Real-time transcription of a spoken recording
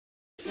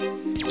If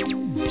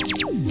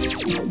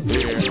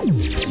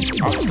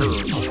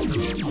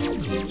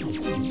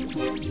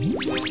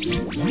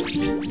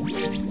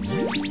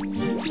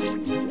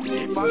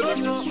I don't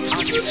so,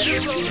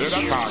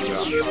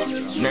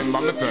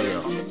 remember me tell you.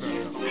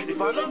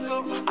 If I don't so,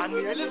 I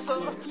nearly so.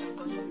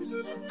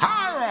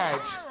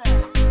 Alright.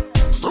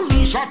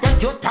 Stonisha,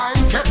 take your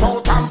time, step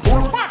out and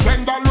pull.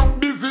 Bartender look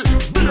busy.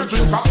 Beer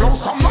drinks are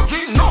close, some not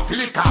drink enough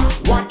liquor.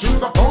 What you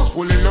suppose,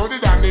 fully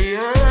loaded on the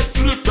earth.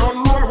 Lift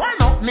on roll,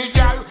 wind up me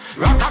gal.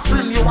 Like a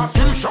swim, you a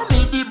swim, show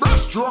me the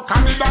breaststroke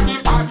and the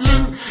doggy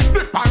paddling.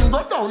 Dip and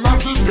go down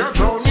as if you're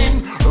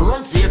drowning.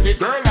 Run save the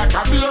girl like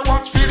a beer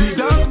watch for the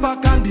Dance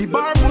back and the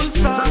bar full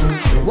stop.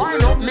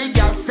 Wind up me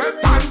gal,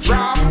 set and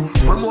drop.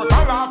 Promote a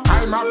laugh,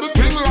 time of the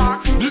thing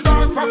lock. The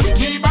dance of the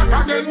key back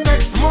again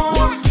next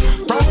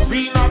month. Top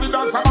in the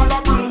dance about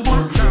the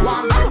bringle.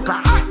 One look a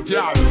hot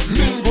gal,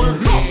 mingle.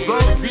 Enough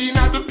girls in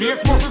the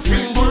place must be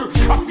single.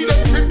 I see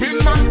them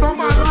sipping and come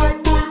and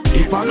Red Bull.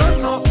 If I don't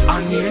so,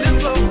 I nearly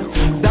so.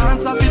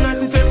 Dance up in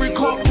nice if every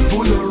cup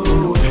full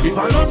of. If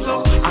I don't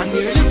so, I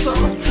nearly so.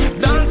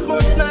 Dance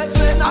must nice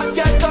when I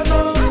get to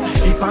know.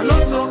 If I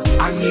don't so,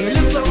 I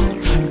nearly so.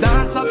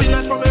 Dance up in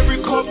nice from every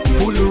cup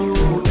full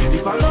of.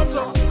 If I don't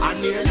so, I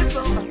nearly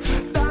so.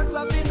 Dance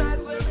up in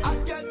nice when I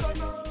get to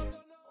know.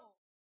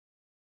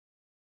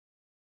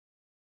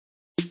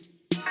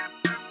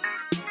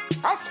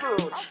 I'm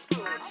screwed.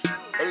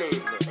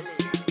 Believe me.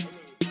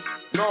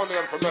 No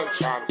name for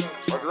mention,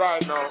 but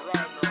right now,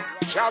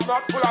 she have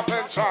not full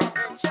attention.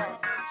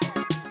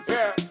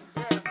 Yeah.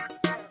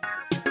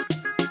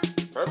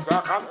 It's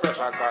a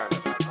confession time.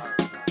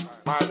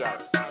 My God.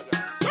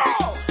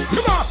 No!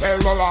 You not tell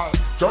no lie,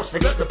 just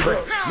forget the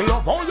press. Me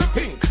love how you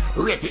think,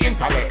 rate the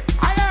intellect.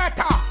 I hate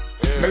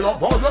her. Me love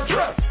how you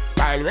dress,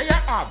 style where you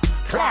have,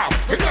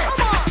 class, finesse.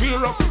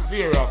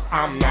 Serious,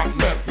 I'm not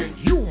messing.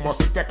 You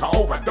must take a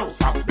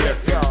overdose of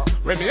blessings.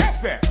 When me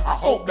say, I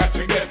hope that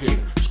you get it.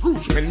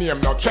 Scrooge my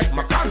name, now check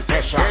my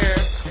confession.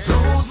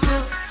 Those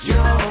lips,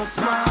 your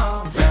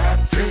smile,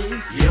 that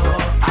face, your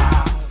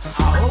eyes.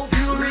 I hope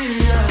you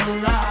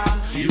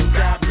realize you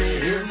got me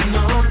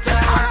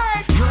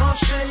hypnotized. Your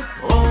shape,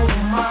 oh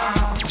my,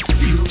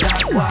 you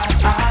got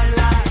what I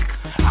like.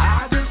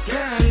 I just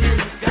can't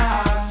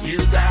disguise. You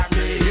got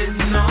me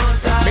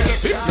hypnotized. Me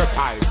get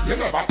hypnotized, me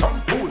never turn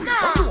fool.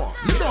 So no,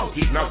 me don't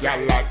eat no girl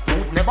like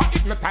food. Never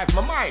hypnotize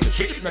my mind,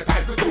 she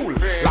hypnotize the tool.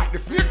 Like the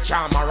snake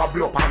charm or a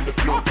blow on the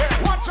flute.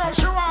 Watch how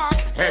she walk.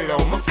 Hello,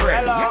 my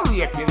friend. Your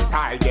ratings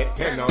high, get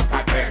 10 out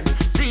of 10.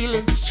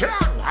 Feeling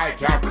strong, I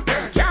can't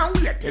pretend.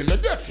 Can't wait till me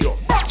get you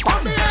back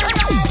on me.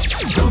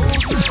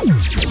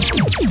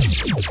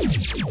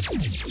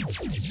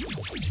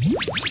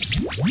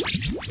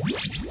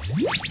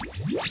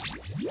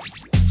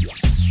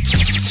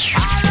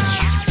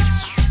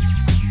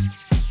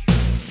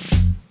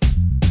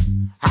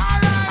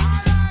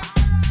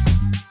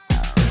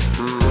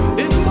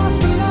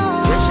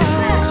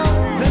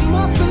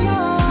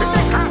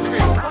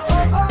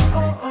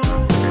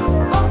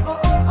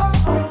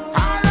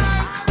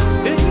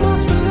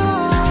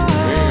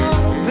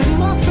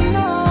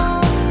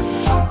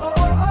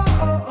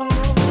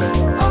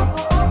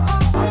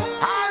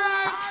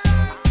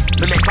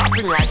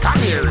 Like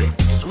canary,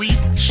 sweet,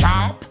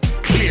 sharp,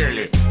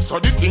 clearly. So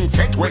the thing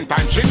set went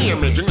and she near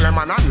me, drink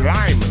lemon and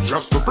lime,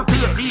 just to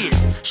prepare for it.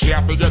 She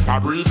have to get her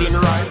breathing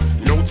right.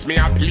 Notes me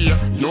a play,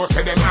 no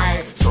say them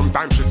high.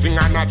 Sometimes she sing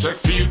and I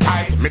just feel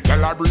tight. Me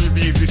tell her breathe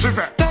easy, she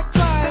say take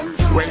time.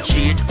 When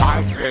she hit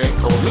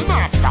falsetto, me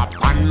not stop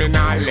and me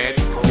not let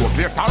go.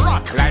 Place a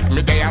rock like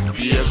me they a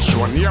stage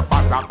show.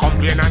 Neighbors a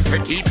complain and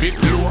say keep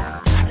it low.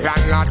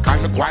 Landlord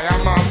call me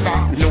choir master.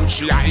 Now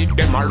she a hit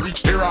them a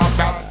reach the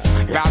rafters.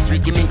 Last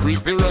week him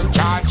increased the rent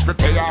charge for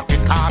pay off the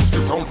cost for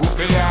some proof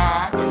they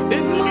are.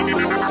 It must be.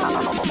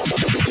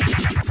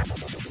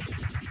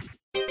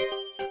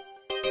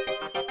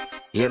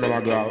 Hear me,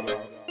 my girl.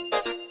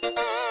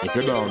 If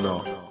you don't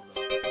know,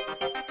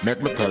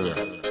 make me tell you.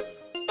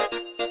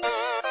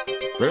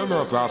 You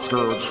know, sir,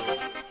 Scrooge.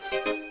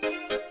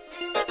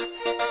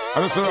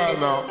 And it's right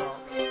now.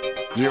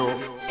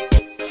 You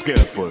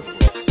skillful.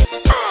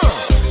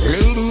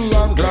 Lady,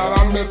 I'm glad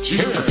I met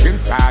you.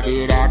 Since I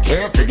did, I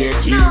can't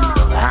forget you.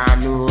 I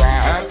knew I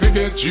had to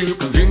get you,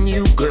 cause in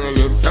you, girl,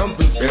 there's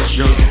something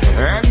special.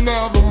 And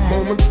now the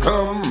moment's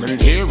come,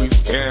 and here we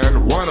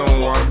stand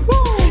one-on-one.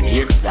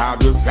 It's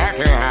obvious I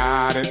can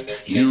hide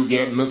it. You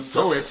get me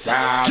so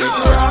excited.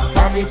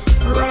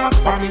 Rock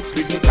on it,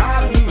 squeeze me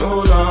tight and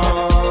hold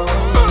on.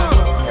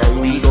 And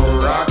we gon'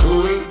 rock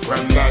away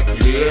from that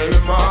clear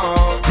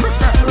tomorrow.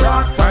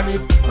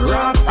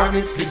 Rock on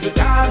it, squeeze me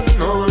tight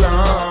and hold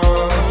on.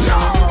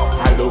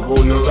 I love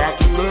how you rock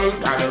it, girl,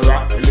 and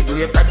rock till the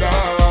break of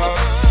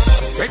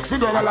dawn. Sexy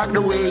girl, I like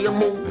the way you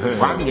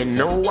move. And you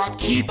know what,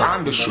 keep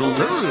on the shoes.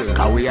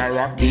 Cause we are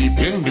rock deep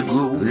in the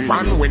groove.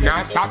 And we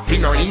not stop for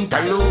no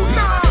interlude.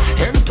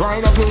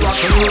 Entwine up the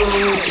rock and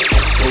roll.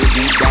 So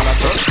deep gotta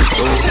touch the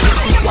soul.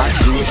 Watch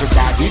the way she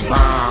start deep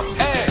pop.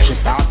 She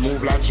start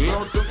move like she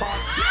out the park.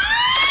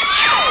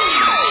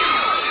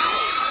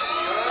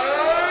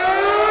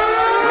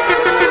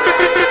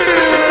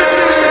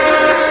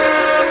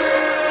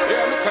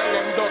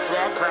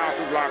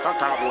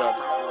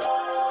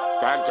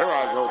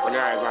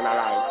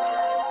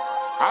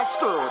 A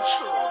Scrooge.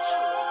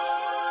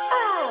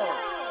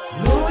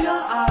 Know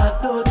your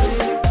heart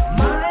dirty,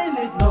 mind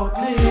it no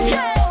clean.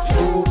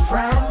 Move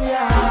from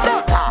ya,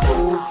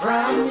 move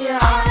from ya.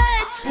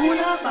 Full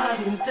of bad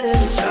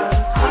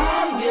intentions,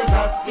 always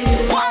a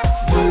scheme.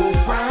 Move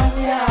from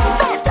ya,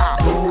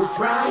 move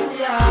from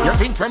ya. You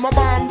think I'm a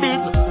man big?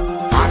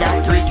 I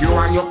don't trick you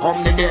and you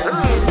come to them.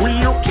 We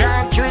you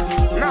can't trick.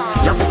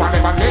 You go on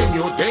never name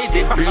you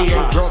David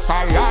Blaine. Just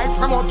a lie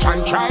so much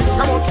and try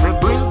so much to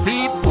bring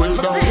people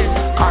down.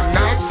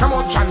 Connive so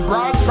much and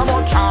bribe so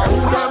much and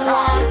who them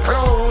want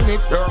clown.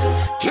 If the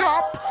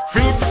cap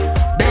fits,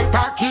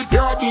 better keep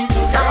your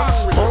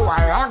distance. Go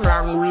a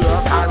long way.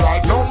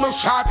 Alright, no me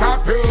shot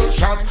of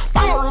patience.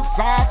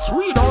 Parasites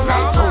we don't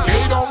like so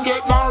they don't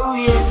get no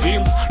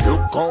ratings.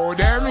 Look how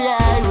them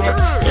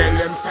lie. Tell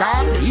them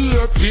stop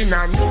hating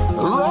and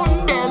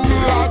run them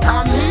like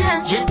a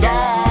major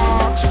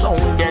dog.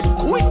 Stone them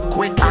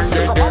quick and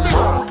get them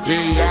out the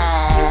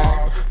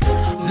yard.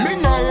 Me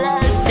no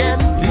like them,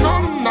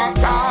 none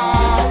at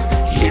all.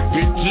 If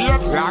the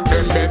gate lock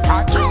them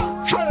better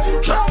jump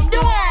the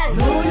wall.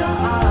 Know your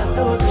heart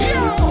dirty,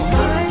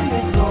 mind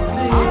it no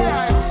clean.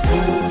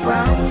 Move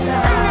from ya,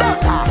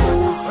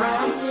 move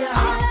from ya.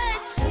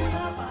 Full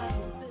of bad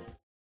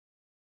intentions.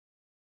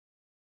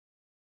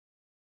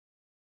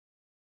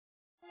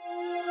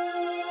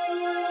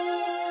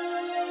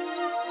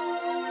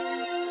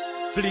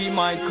 Plead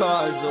my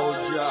cause, oh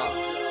Jah.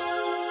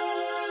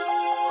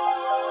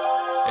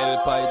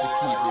 Help I to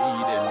keep the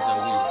Edens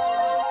away.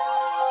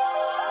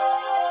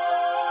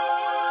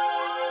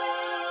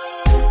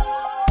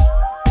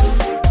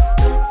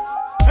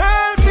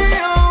 Help me,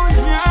 oh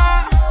Jah.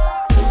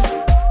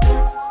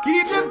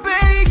 Keep the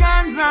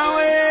pagans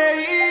away.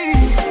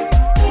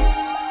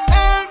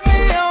 Help me,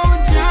 oh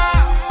Jah.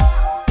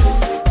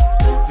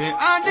 Say,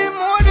 and the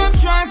more them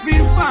try to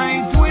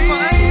fight we.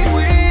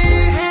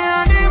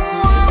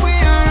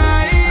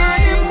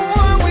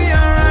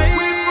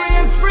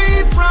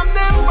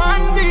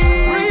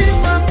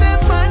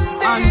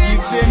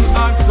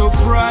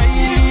 Surprise.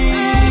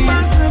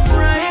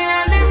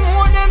 And the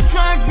more them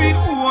try to be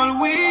all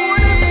we.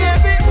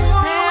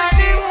 Say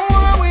the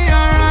more we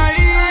are right.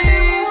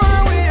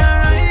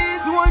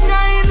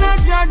 Soldier in the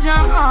Jaja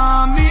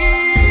army.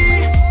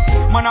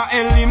 Man a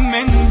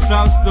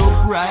elemental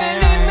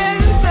surprise.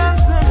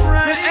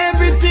 Say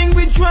everything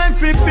we try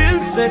to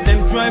build, say them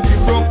try to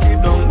broke it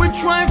down. We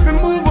try to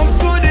move up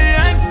to the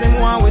heights, them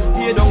while we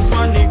stay down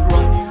on the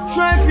ground.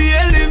 Try to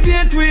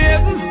elevate we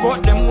heavens,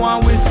 but them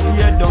while we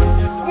stay down.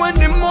 When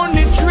the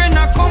money train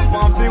a come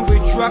off it, we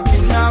track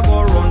it now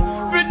go run.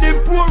 For the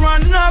poor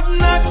and have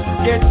not,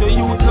 get to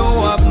you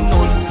no have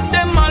none.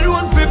 Them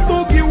alone for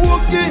boogie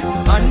woogie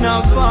and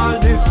have all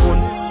the fun.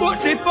 But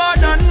the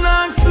father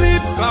not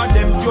sleep, cause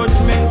them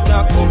judgment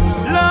a come.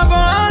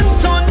 Lava and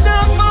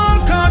thunder all,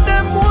 cause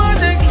them boy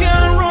they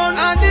can't run.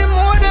 And the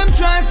more them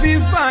try to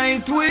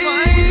fight we.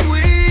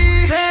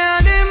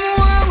 Say the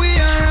more we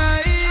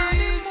are.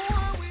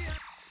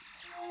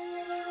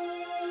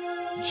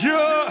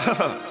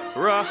 Yeah.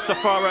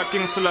 Rastafari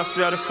King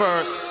Selassie the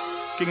first.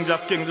 King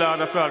of King,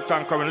 Lord of Lord,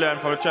 conquering land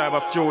for the tribe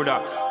of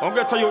Judah. I'll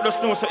get to you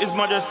just know so His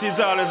Majesty is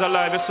always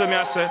alive, you see me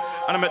I say.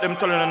 And I make them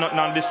telling you nothing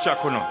on this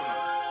track, you know.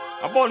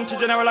 A bounty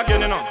general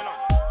again, you know.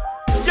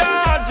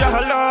 Jah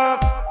Jah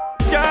love,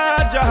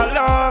 Jah Jah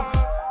love,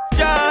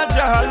 Jah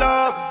Jah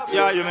love.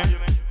 Yeah, you mean.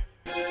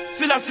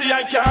 Selassie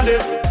I can't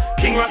live,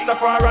 King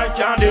Rastafari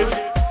can't live.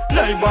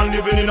 Live and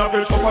living in a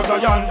village up of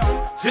Zion.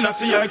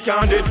 Selassie I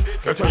can't live,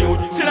 get to you.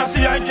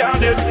 Selassie I can't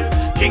live.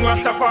 King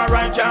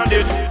Rastafari can't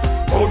dead.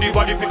 How the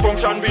body fi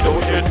function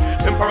without it.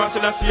 Emperor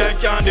Selassie I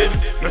can't dead.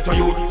 Get a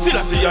youth,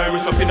 Selassie I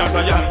rise up in a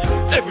Zion.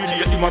 Every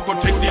day he might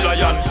protect the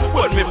lion.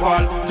 When me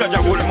fall, Jah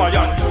Jah hold my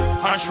hand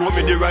and show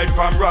me the right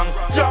from wrong.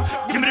 Jah,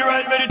 give me the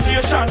right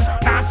meditation.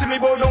 Now see me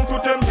bow down to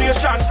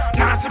temptation.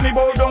 Now see me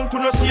bow down to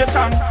no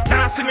Satan.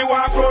 Now see me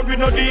walk road with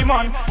no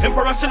demon.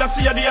 Emperor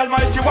Selassie the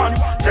Almighty One.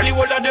 Tell you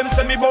all of them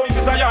say me bow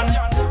to Zion.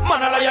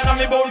 Man a lion and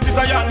me bow to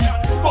Zion.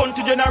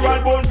 Bounty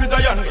general born for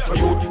Zion. Get a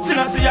youth,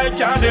 Selassie I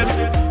can't dead.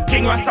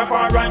 King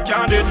Rastafari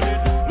can't dead.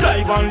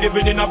 Live and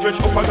living in a fresh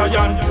upper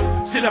Zion.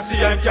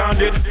 Selassie I can't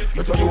dead.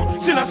 Get a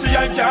youth, Selassie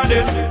I can't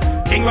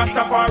dead. King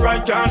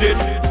Rastafari can't dead.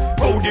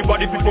 How the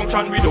body fit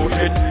function without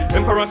it.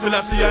 Emperor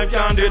Selassie I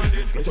can't dead.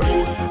 Get a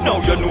youth, now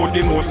you know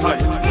the most high.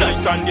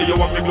 Night and day you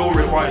have to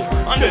glorify.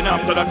 And then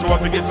after that you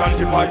have to get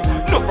sanctified.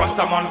 No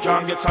Rasta man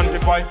can't get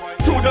sanctified.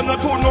 True them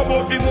not to know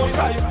about the most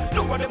high.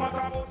 Look for them a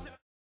come out.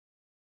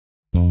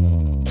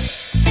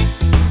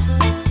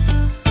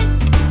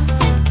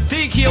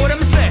 Hear what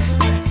them say.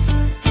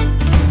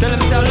 Tell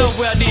them say I love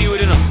where I deal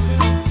with, you know.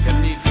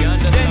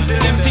 Denzel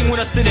them thing when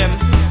I see them.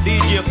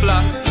 DJ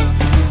Floss,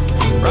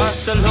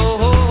 Rasta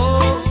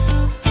Love.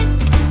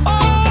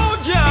 Oh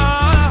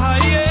Jah,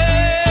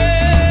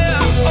 yeah.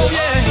 Oh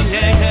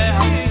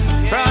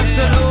yeah.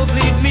 Rasta Love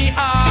lead me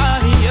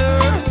higher.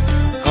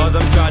 Cause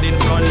I'm treading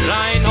front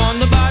line on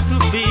the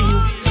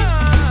battlefield.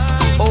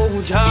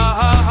 Oh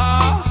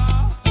Jah,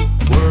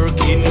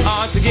 working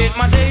hard to get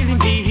my daily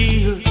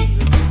meal.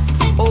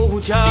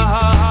 Oh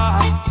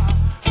Jah,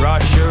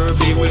 'cause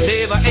surely we'll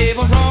never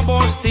ever rob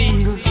or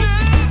steal.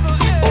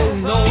 Oh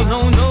no, no,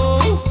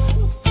 no.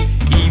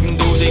 Even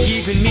though they're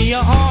giving me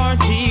a hard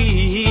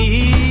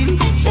deal.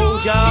 Oh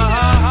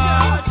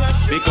Jah,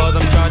 because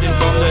I'm charging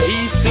from the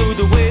east to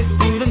the west,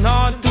 to the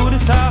north, to the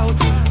south.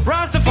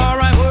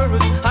 Rastafari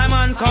word, I'm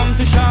on come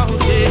to shout,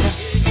 yeah.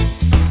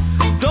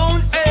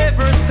 Don't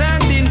ever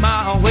stand in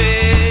my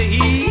way,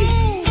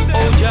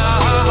 oh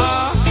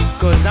Jah,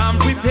 'cause I'm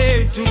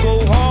prepared to go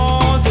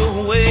all the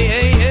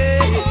way,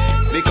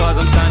 because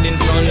I'm standing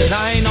front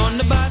line on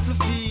the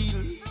battlefield.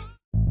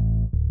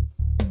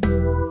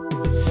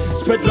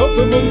 Spread love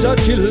among your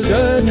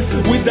children.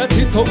 With that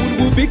it how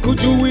would be,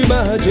 could you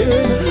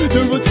imagine? The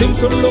roots seem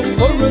so long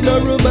foreigner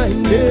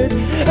reminded.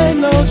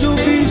 And now your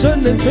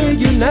vision and stay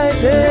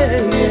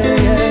united.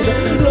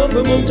 Love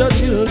among your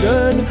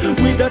children.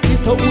 With that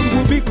it how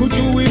would be, could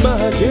you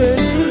imagine?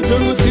 The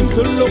roots seem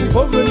so long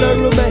foreigner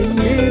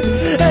reminded.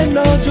 And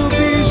now your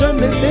vision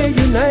and stay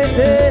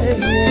united.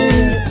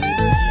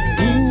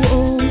 Who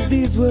owns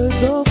these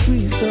words of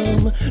wisdom?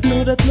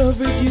 Know that love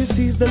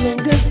reduces the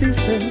longest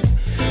distance.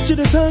 To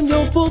the time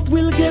your foot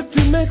will get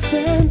to make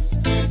sense.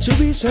 So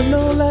we shall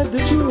know like the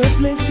true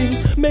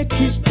blessings. Make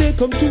each day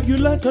come to you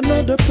like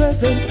another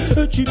present.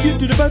 A tribute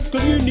to the vibes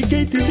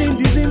communicated in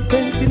this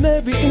instance. In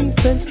every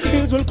instance,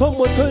 is will come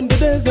what on the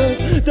desert.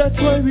 That's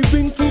why we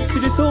bring fruit to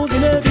the souls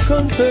in every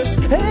concert.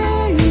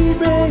 Hey,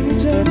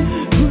 Bridget,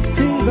 good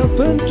things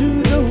happen to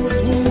those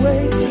who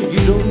wait.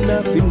 You don't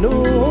have to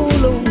know how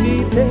long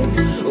it takes.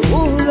 A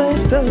whole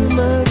lifetime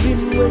I've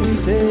been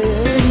waiting.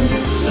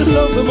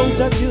 Love among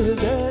your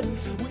children.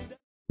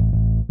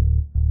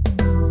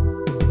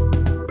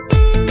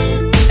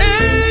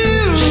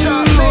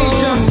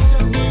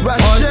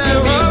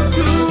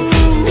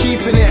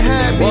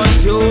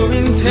 What's your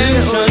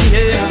intention,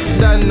 yeah?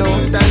 Don't know,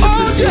 stand up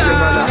to see you,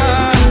 brother.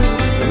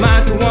 No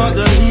matter what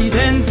the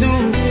heathens do,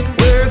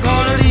 we're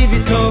gonna leave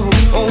it up,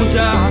 oh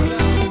Jah.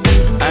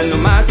 And no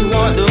matter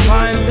what the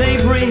vibes they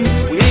bring,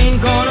 we ain't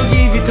gonna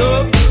give it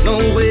up, no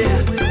way.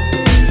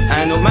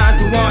 And no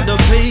matter what the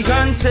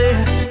pagans say,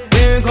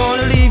 we're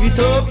gonna leave it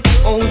up,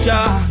 oh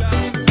Jah.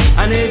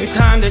 And every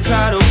time they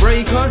try to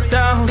break us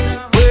down,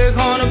 we're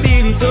gonna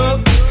beat it up,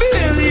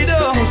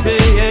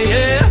 yeah,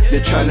 yeah. They're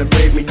trying to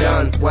break me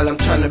down while I'm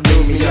trying to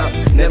build me up.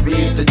 Never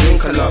used to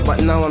drink a lot, but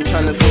now I'm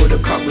trying to fill the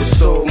cup with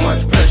so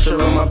much pressure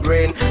on my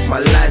brain. My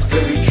life's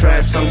very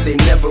trash, some say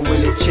never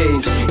will it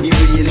change.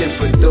 Either you live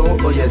for dough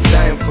or you're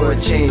dying for a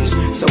change.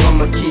 So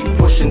I'ma keep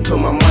pushing till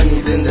my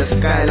money's in the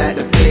sky like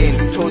the plane.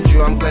 Told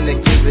you I'm gonna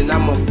give it,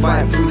 I'ma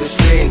fight through the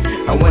strain.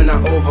 And when I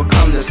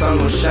overcome, the sun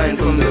will shine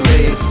from the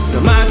rain.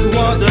 No matter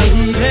what the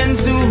heathens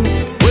do,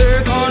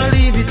 we're gonna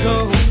leave it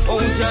up, oh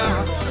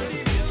Jah.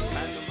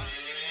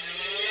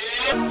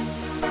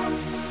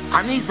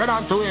 And he said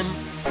unto him,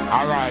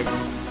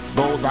 Arise,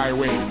 go thy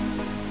way.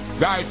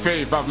 Thy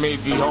faith have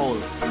made thee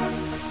whole.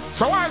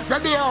 So I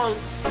said, behold,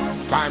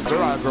 time to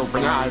rise,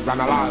 open your eyes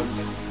and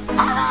arise.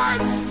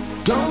 Alright.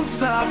 Don't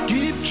stop,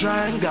 keep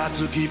trying, got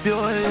to keep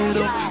your head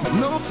up.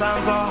 No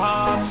times are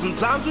hard,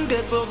 sometimes we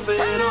get so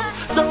fed up.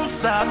 Don't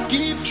stop,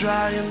 keep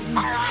trying,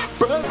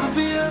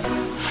 persevere.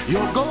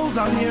 Your goals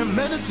are near,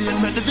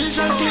 meditate, make the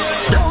vision clear.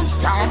 Don't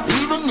stop,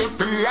 even if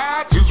the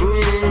light is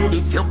red.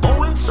 If you're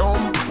going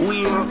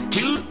somewhere,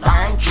 keep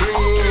on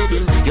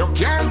trading. You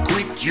can't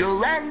quit,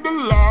 you're on the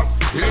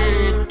last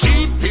head.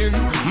 Keep in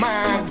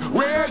mind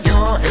where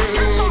you're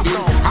heading.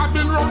 I've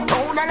been run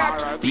down a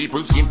lot,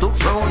 people seem to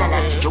frown a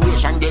lot.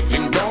 Situation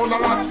getting down a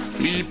lot,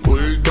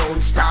 people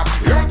don't stop.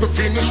 Learn to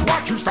finish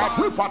what you start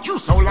with what you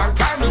so long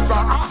time it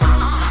talk.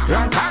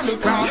 Long time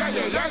it talk,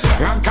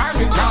 long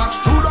time it talk.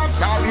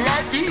 Students are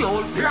like the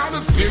old plan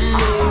is still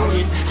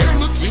learning.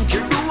 Anything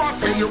you do, I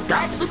say you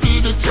got to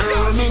be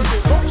determined.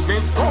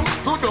 Success comes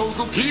to those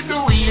who keep the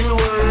wheel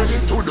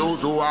whirling. To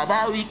those who have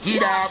a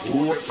wicked ass,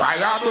 who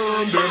fire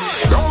burn them.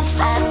 Don't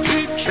stop,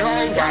 keep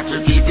trying, got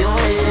to keep your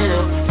head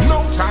up. No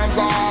times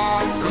are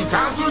hard,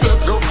 sometimes we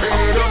get so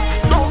fed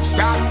up. Don't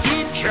stop,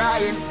 keep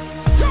trying.